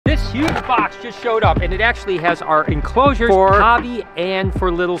This huge box just showed up, and it actually has our enclosures for Hobby and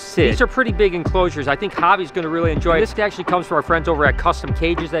for little Sid. These are pretty big enclosures. I think Hobby's gonna really enjoy it. This actually comes from our friends over at Custom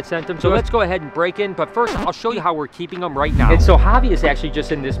Cages that sent them. So let's go ahead and break in, but first I'll show you how we're keeping them right now. And so Hobby is actually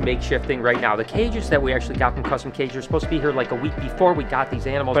just in this makeshift thing right now. The cages that we actually got from Custom Cages were supposed to be here like a week before we got these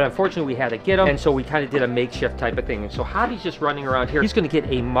animals, but unfortunately we had to get them, and so we kind of did a makeshift type of thing. And so Hobby's just running around here. He's gonna get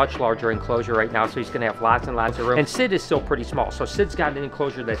a much larger enclosure right now, so he's gonna have lots and lots of room. And Sid is still pretty small, so Sid's got an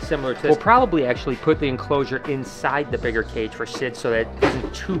enclosure that's similar to this. We'll probably actually put the enclosure inside the bigger cage for Sid so that it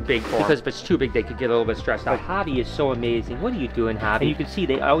isn't too big for him, because if it's too big they could get a little bit stressed out. But Hobby is so amazing. What are you doing, Hobby? And you can see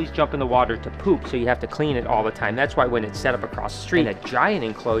they always jump in the water to poop, so you have to clean it all the time. That's why when it's set up across the street, a giant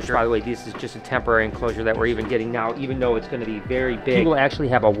enclosure, by the way, this is just a temporary enclosure that we're even getting now, even though it's going to be very big. He will actually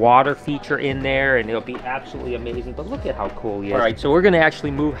have a water feature in there, and it'll be absolutely amazing. But look at how cool he is. All right, so we're going to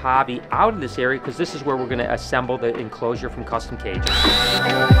actually move Hobby out of this area, because this is where we're going to assemble the enclosure from Custom Cages.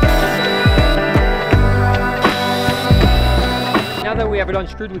 Now that we have it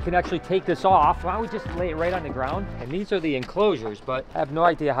unscrewed, we can actually take this off. Why don't we just lay it right on the ground? And these are the enclosures, but I have no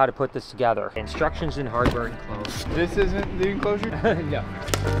idea how to put this together. Instructions and hardware enclosed. This isn't the enclosure? No.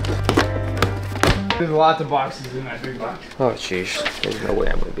 There's lots of boxes in that big box. Oh, jeez. There's no way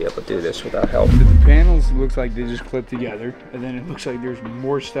I'm going to be able to do this without help. The panels looks like they just clip together, and then it looks like there's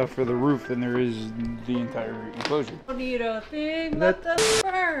more stuff for the roof than there is the entire enclosure. Don't need a thing but the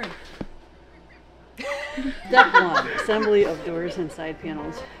burn. Step 1, assembly of doors and side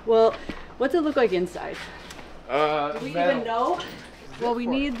panels. Well, what's it look like inside? Do we even know? Well, we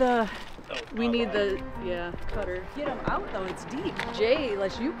need the cutter. Get them out though, it's deep. Jay,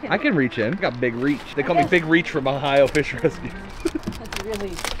 unless you can. I can reach in. I got Big Reach. They call me Big Reach from Ohio Fish Rescue. That's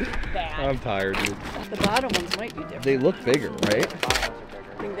really bad. I'm tired, dude. The bottom ones might be different. They look bigger, right?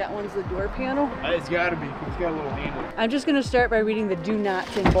 I think that one's the door panel. It's gotta be. It's got a little handle. I'm just gonna start by reading the do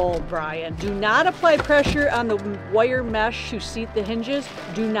nots in bold, Brian. Do not apply pressure on the wire mesh to seat the hinges.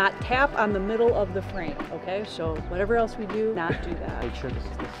 Do not tap on the middle of the frame, okay? So whatever else we do, not do that. Make sure this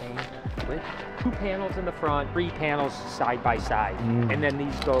is the same width. 2 panels in the front, 3 panels side by side. And then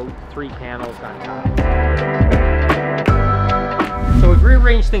these go 3 panels on top. So we've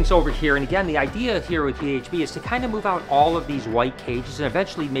rearranged things over here, and again, the idea here with BHB is to kind of move out all of these white cages and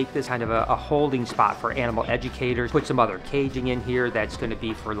eventually make this kind of a holding spot for animal educators. Put some other caging in here that's going to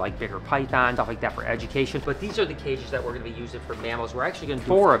be for like bigger pythons, stuff like that for education. But these are the cages that we're going to be using for mammals. We're actually going to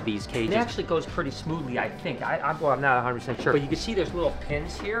do 4 of these cages. It actually goes pretty smoothly, I think. Well, I'm not 100% sure. But you can see there's little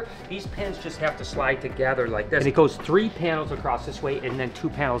pins here. These pins just have to slide together like this. And it goes 3 panels across this way and then 2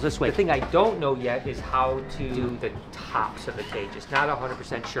 panels this way. The thing I don't know yet is how to do the tops of the cages. Not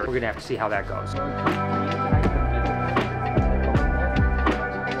 100% sure. We're gonna have to see how that goes.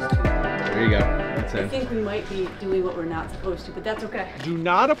 There you go. That's it. I think we might be doing what we're not supposed to, but that's okay. Do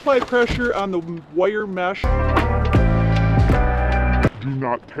not apply pressure on the wire mesh. Do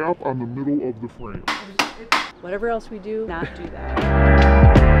not tap on the middle of the frame. Whatever else we do, not do that.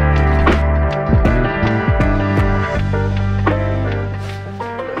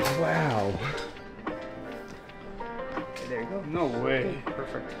 Wow. There you go. No way.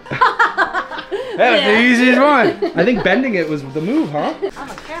 Perfect. That was the easiest one. I think bending it was the move, huh? I'm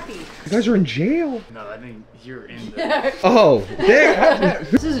a cappy. You guys are in jail. No, I think you're in there. Oh, there.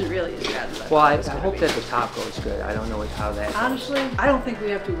 This isn't really as bad as I Well, I thought it was hope gonna that the top goes good. I don't know how that goes. Honestly, I don't think we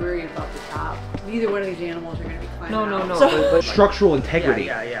have to worry about the top. Neither one of these animals are going to be climbing out. No. So- But Structural integrity.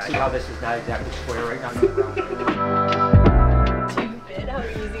 yeah. See how this is not exactly square right now. Stupid, how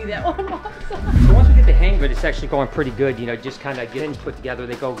easy that one was. So once we get the hang of it, it's actually going pretty good. You know, just kind of get things put together,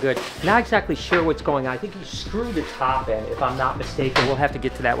 they go good. Not exactly sure what's going on. I think you screw the top in, if I'm not mistaken. We'll have to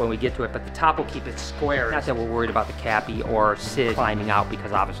get to that when we get to it, but the top will keep it square. Not that we're worried about the Cappy or Sid climbing out,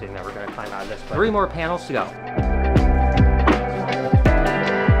 because obviously they're never going to climb out of this. But 3 more panels to go.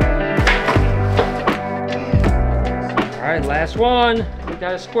 All right, last one. We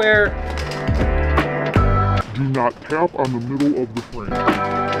got a square. Do not tap on the middle of the frame.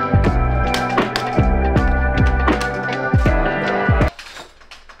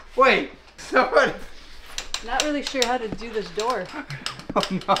 Wait, somebody. Not really sure how to do this door. Oh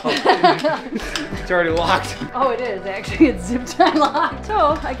no. It's already locked. Oh, it is actually. It's zip tie locked.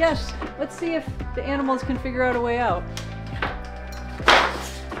 So I guess let's see if the animals can figure out a way out.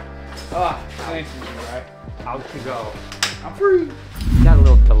 Oh, thank you, right? Out you go. I'm free. Got a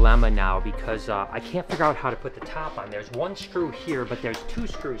little dilemma now because I can't figure out how to put the top on. There's 1 screw here, but there's 2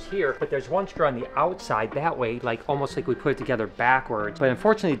 screws here, but there's 1 screw on the outside that way, like almost like we put it together backwards. But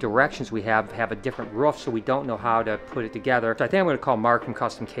unfortunately, the directions we have a different roof, so we don't know how to put it together. So I think I'm going to call Mark from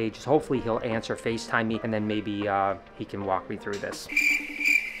Custom Cages. Hopefully he'll answer, FaceTime me, and then maybe he can walk me through this.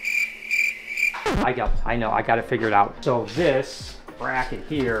 I know, I got to figure it out. So this bracket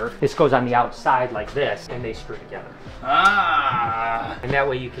here, this goes on the outside like this, and they screw together. Ah. And that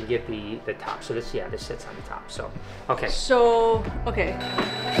way you can get the top. So this, yeah, this sits on the top. So, okay. So, okay.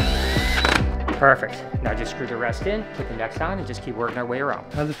 Perfect. Now just screw the rest in, put the next on, and just keep working our way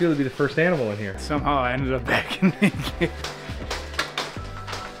around. How's it feel to be the first animal in here? Somehow I ended up back in the cage.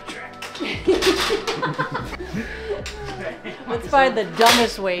 Let's find the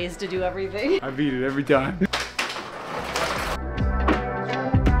dumbest ways to do everything. I beat it every time.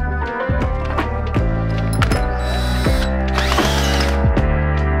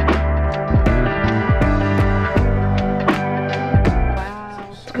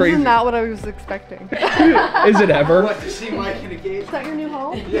 This is not what I was expecting. Is it ever? What, to see Mike in a cage? Is that your new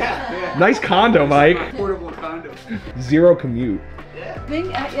home? Yeah. Nice condo, Mike. Portable condo. Zero commute.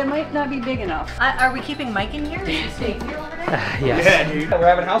 It might not be big enough. Are we keeping Mike in here? Is he staying here over there? Yes. Yeah, dude. We're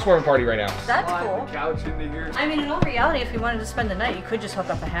having a housewarming party right now. That's cool. Couch into here. I mean, in all reality, if you wanted to spend the night, you could just hook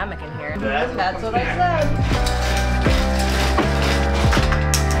up a hammock in here. That's what I said.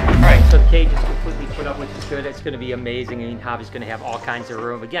 All right, so the cage is completely put up, which is good. It's going to be amazing. I mean, Javi's going to have all kinds of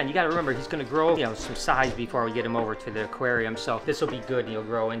room. Again, you got to remember, he's going to grow, you know, some size before we get him over to the aquarium. So this will be good, and he'll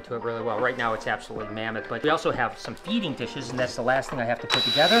grow into it really well. Right now, it's absolutely mammoth. But we also have some feeding dishes, and that's the last thing I have to put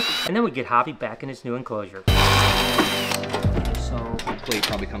together. And then we get Javi back in his new enclosure. So, Plate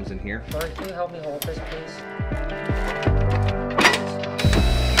probably comes in here. Lori, can you help me hold this, please?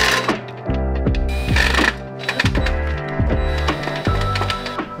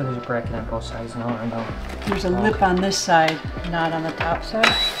 There's a bracket on both sides now, or no? There's a lip on this side, not on the top side.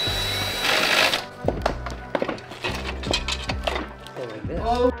 Go like this.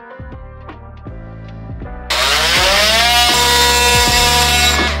 Oh.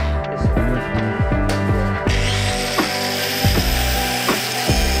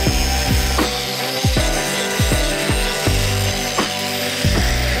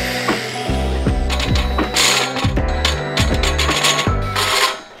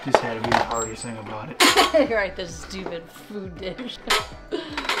 Just had to be the hardest thing about it. Right, this stupid food dish.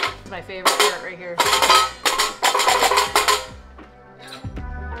 It's my favorite part right here.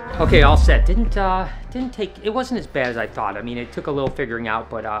 Okay, all set. Didn't take, it wasn't as bad as I thought. I mean, it took a little figuring out,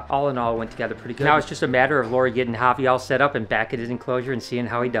 but all in all, it went together pretty good. Now it's just a matter of Lori getting Javi all set up and back at his enclosure and seeing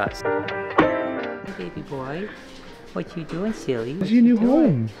how he does. Hey, baby boy. What you doing, silly? This is your new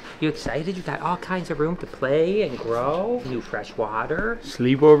home. You excited? You got all kinds of room to play and grow. New fresh water.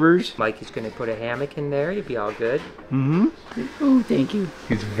 Sleepovers. Mike is going to put a hammock in there. You'll be all good. Mm-hmm. Oh, thank you.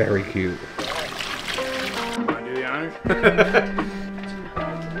 He's very cute. Want to do the honors?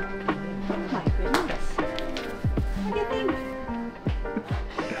 Oh my goodness. What do you think?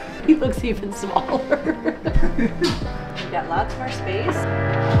 He looks even smaller. We've got lots more space.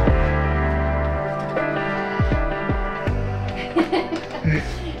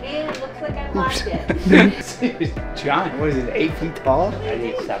 And it looks like I locked it. John, what is it, 8 feet tall? I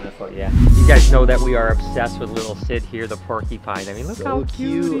need 7 foot, yeah. You guys know that we are obsessed with little Sid here, the porcupine. I mean, look how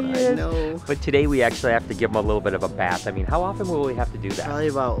cute he is. I know. But today we actually have to give him a little bit of a bath. I mean, how often will we have to do that? Probably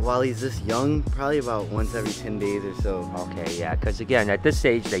about, while he's this young, probably about once every 10 days or so. Okay, yeah, because again, at this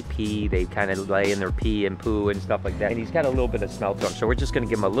age, they pee, they kind of lay in their pee and poo and stuff like that. And he's got a little bit of smell to him, so we're just going to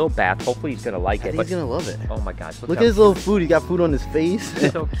give him a little bath. Hopefully he's going to like I it. think he's gonna love it. Oh my gosh, Look at his little food. He got food on his face.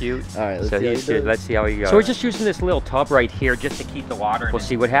 He's so cute. All right, let's So see how he's he good. does. Let's see how he goes. So we're just using this little tub right here just to keep the water in. We'll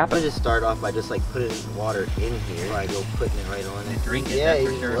see what I'm gonna happens. just start off by just like putting water in here before I go putting it right on it. Drink it, Yeah, that's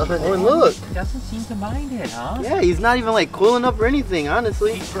for he's sure. loving it. Oh, and look. He doesn't seem to mind it, huh? Yeah, he's not even like coiling up or anything,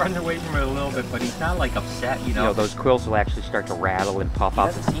 honestly. He's running away from it a little bit, but he's not like upset, you know. Those quills will actually start to rattle and puff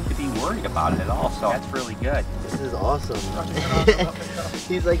up. He doesn't seem to be worried about it at all, so that's really good. This is awesome.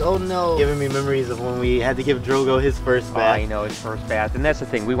 He's like, oh no. Giving me memories of when we had to give Drogo his first bath. I know, his first bath. And that's the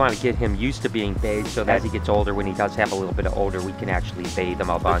thing, we want to get him used to being bathed so that as he gets older, when he does have a little bit of odor, we can actually bathe him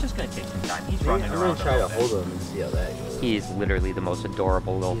up on. It's just going to take some time. He's running I'm around. gonna try to hold him and see how that goes. He is literally the most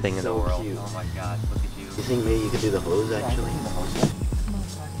adorable little thing in the so world. cute. Oh my gosh, look at you. You think maybe you could do the hose actually?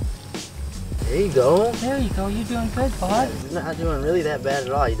 There you go. There you go, you're doing good, bud. He's not doing really that bad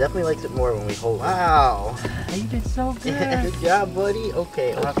at all. He definitely likes it more when we hold him. Wow. You did so good. Good job, buddy.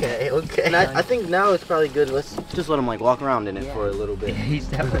 Okay. And I think now it's probably good. Let's just let him like walk around in it for a little bit. He's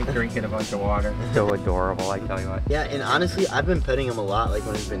definitely drinking a bunch of water. So adorable, I tell you what. Yeah, and honestly, I've been petting him a lot, like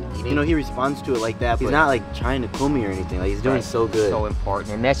when he's been eating. You know, he responds to it like that, but he's not like trying to kill me or anything. Like he's doing so good. So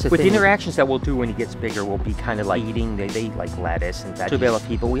important, and that's the thing. With the interactions that we'll do when he gets bigger, we'll be kind of like eating. They eat like lettuce and veggies to be able to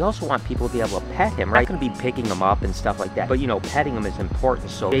feed, but we also want people to be able to pet him, right? Not going to be picking him up and stuff like that, but you know, petting him is important.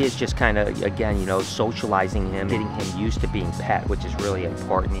 So Jay is just kind of, again, you know, socializing him, getting him used to being pet, which is really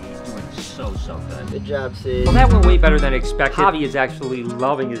important. He's doing So good. Good job, Sid. Well, that went way better than expected. Javi is actually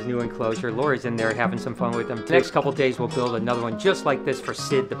loving his new enclosure. Lori's in there having some fun with him. The next couple days, we'll build another one just like this for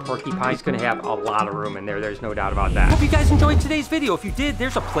Sid, the porcupine. He's gonna have a lot of room in there. There's no doubt about that. Hope you guys enjoyed today's video. If you did,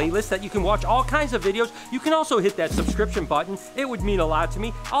 there's a playlist that you can watch all kinds of videos. You can also hit that subscription button. It would mean a lot to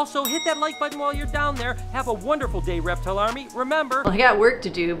me. Also, hit that like button while you're down there. Have a wonderful day, Reptile Army. Remember, Well, I got work to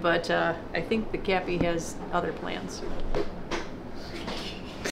do, but I think the Cappy has other plans.